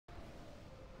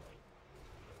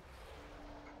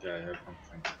Yeah, I have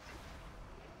something.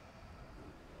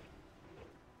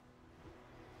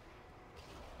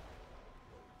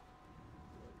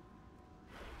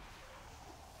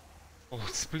 Oh,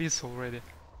 it's please already.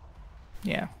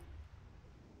 Yeah.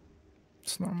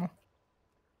 It's normal.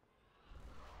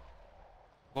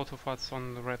 Lot of odds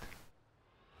on the red.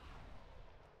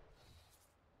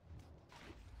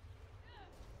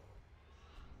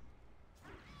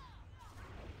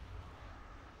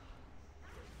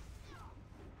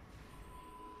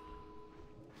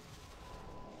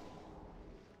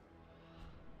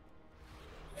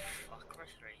 Fuck, we're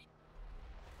three.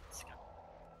 Let's go.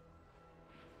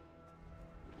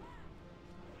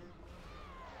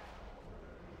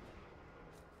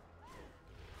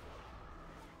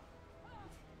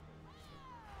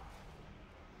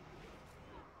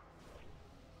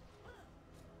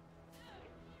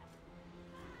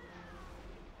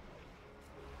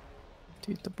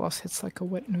 Dude, the boss hits like a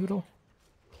wet noodle.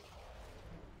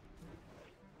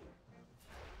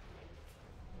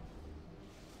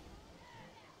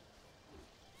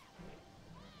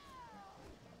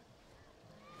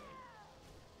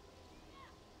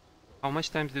 How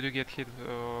much times did you get hit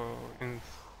in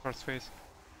first phase?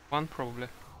 One probably.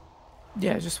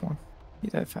 Yeah, just one. He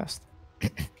died fast.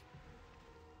 Wait,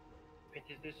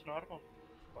 is this normal?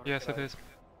 Or Yes, it heroic? is.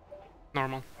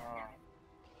 Normal. Ah.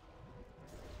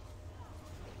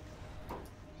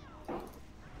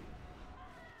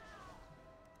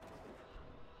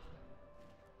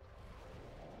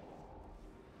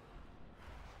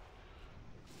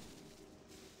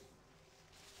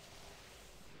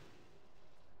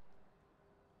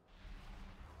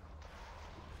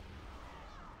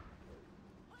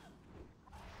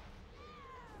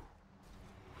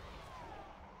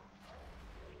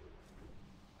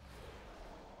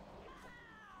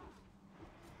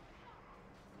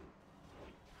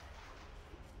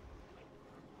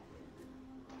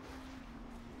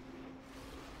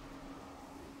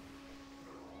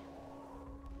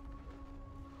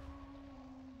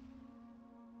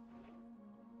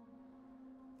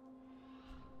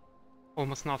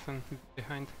 Almost nothing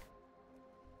behind.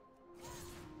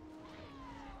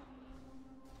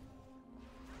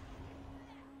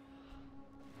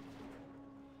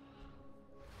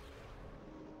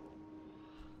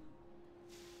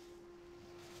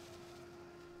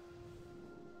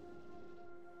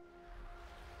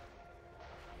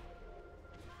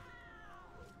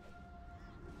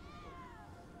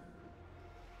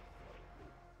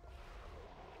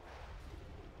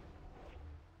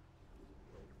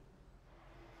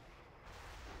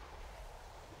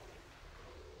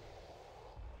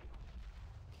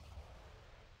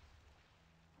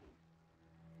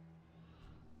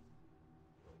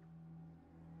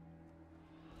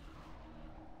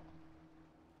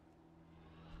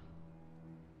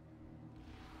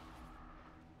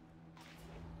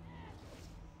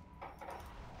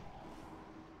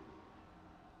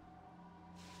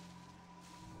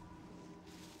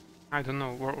 I don't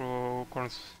know,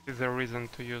 Corns, is there a reason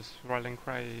to use Rallying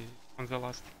Cry on the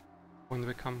last when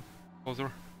we come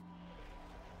closer?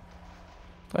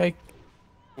 Like,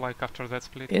 Like after that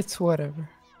split? it's whatever.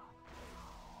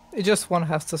 It just one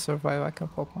has to survive. I can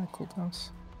pop my cooldowns.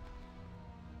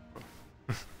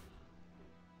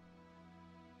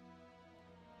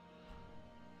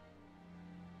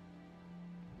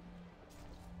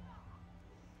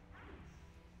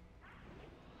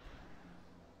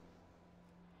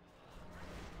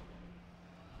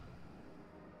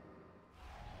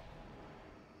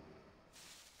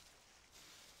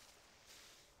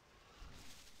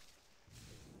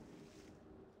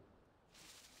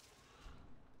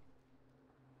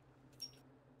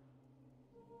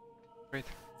 Wait.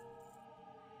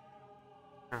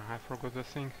 Ah, I forgot the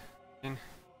thing. In.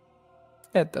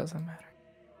 It doesn't matter.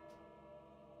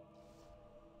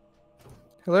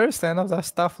 Hilarious, the end of that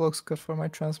stuff looks good for my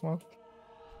transmog.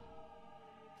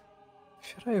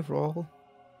 Should I roll?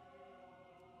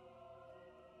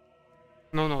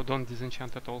 No, no, don't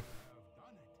disenchant at all.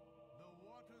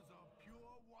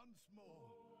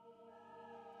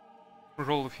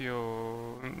 Roll if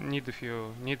you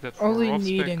need that for Only off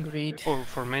need spec and greed. or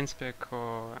for main spec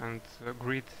and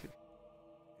grid.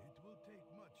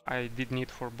 I did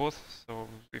need for both, so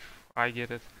if I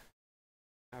get it,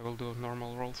 I will do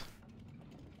normal rolls.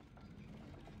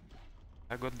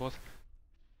 I got both.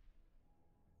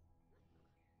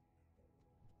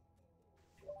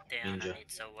 Diana Ninja.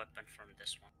 needs a weapon from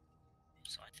this one,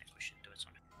 so I think we should do it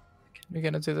on it. You're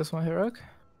gonna do this one, Heroic?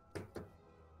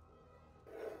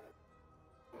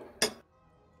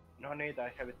 No need,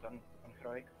 I have it on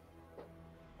heroic.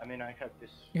 I mean, I have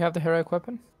this. You have the heroic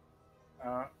weapon?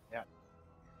 Yeah.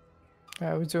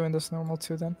 Yeah, we're doing this normal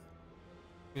too then.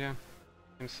 Yeah,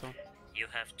 I think so. You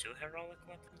have 2 heroic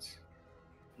weapons?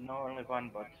 No, only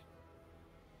one, but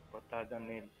I don't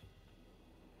need.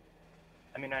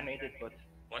 I mean, I need it, but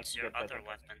What's I your can get other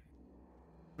better.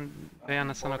 weapon?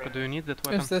 Diana Sanako, do you need that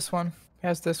weapon? Here's this one. He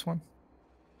has this one.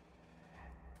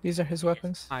 These are his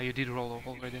weapons. Ah, you did roll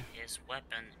already. His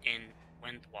weapon in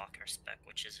Windwalker spec,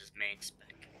 which is his main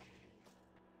spec.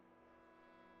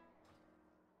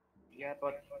 Yeah,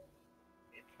 but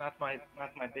it's not my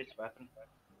best weapon.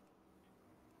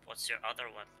 What's your other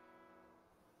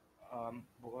weapon?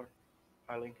 Boar.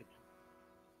 I link it.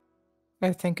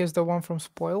 I think is the one from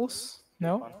Spoils. This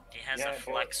No? one. He has Yeah, a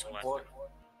flex weapon.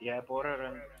 Yeah,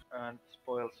 border and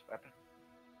spoils weapon.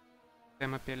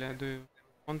 Temapele, do you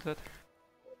want that?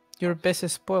 Your best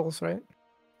is Spoils, right?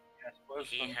 He Yeah, spoils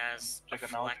has a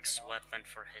Juggernaut. flex weapon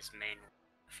for his main,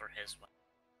 for his weapon.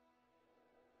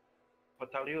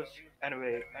 But I'll use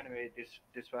anyway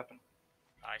this weapon.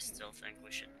 I still think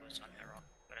we should do it on hero,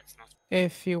 but it's not.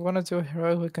 If you want to do a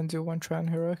heroic, we can do one try on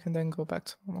heroic and then go back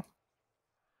to normal.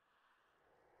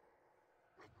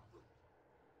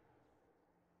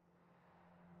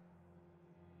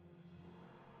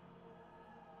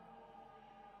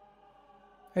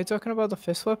 Are you talking about the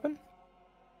fist weapon?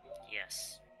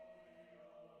 Yes.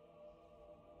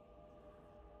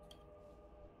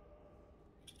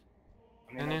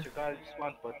 I mean, Any? as you guys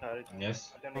want, but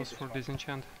Yes. I don't need Goes this for one.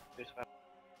 disenchant. This weapon.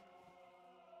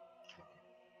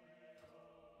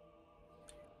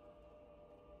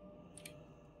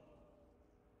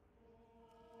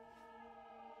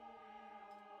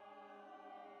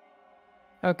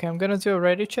 Okay, I'm gonna do a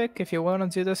ready check. If you want to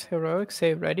do this heroic,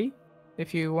 say ready.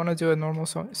 If you want to do a normal,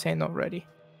 say not ready.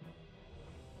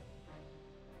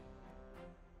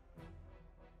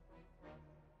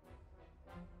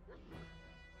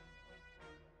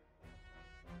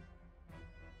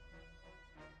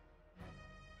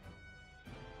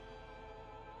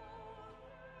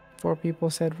 Four people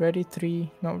said ready,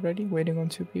 3 not ready, waiting on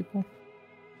 2 people.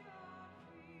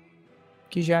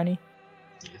 Kijani,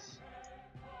 Yes.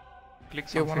 Click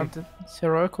do you something. want to do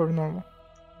heroic or normal?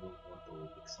 I don't want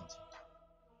to pick something.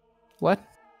 What?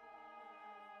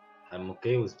 I'm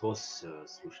okay with both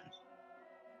solutions.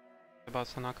 About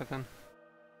Sanaka then.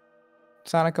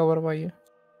 Sanaka, what about you?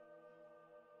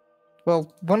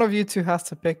 Well, one of you two has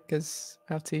to pick because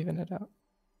I have to even it out.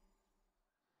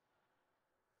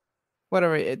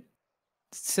 Whatever.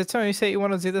 Sito, you say you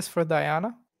want to do this for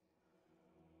Diana?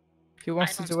 He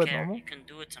wants I to don't do it care. normal? You can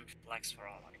do it on flex for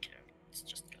all I care. Let's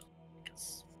just go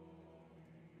because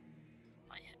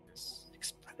my head is I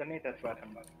exploding. don't need that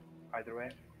weapon either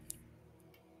way.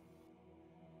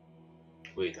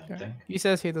 Wait, I'm Yeah. tank. He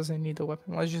says he doesn't need a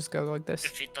weapon. Let's just go like this.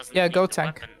 If he doesn't Yeah, need go the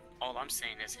tank. weapon, all I'm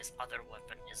saying is his other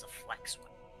weapon is a flex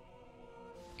weapon.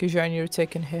 Kijani, you're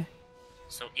taking here.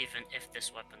 So even if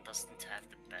this weapon doesn't have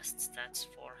the best stats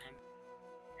for him,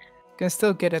 You can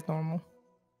still get it normal.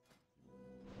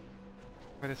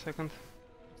 Wait a second.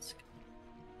 it's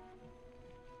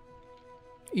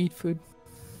Eat food.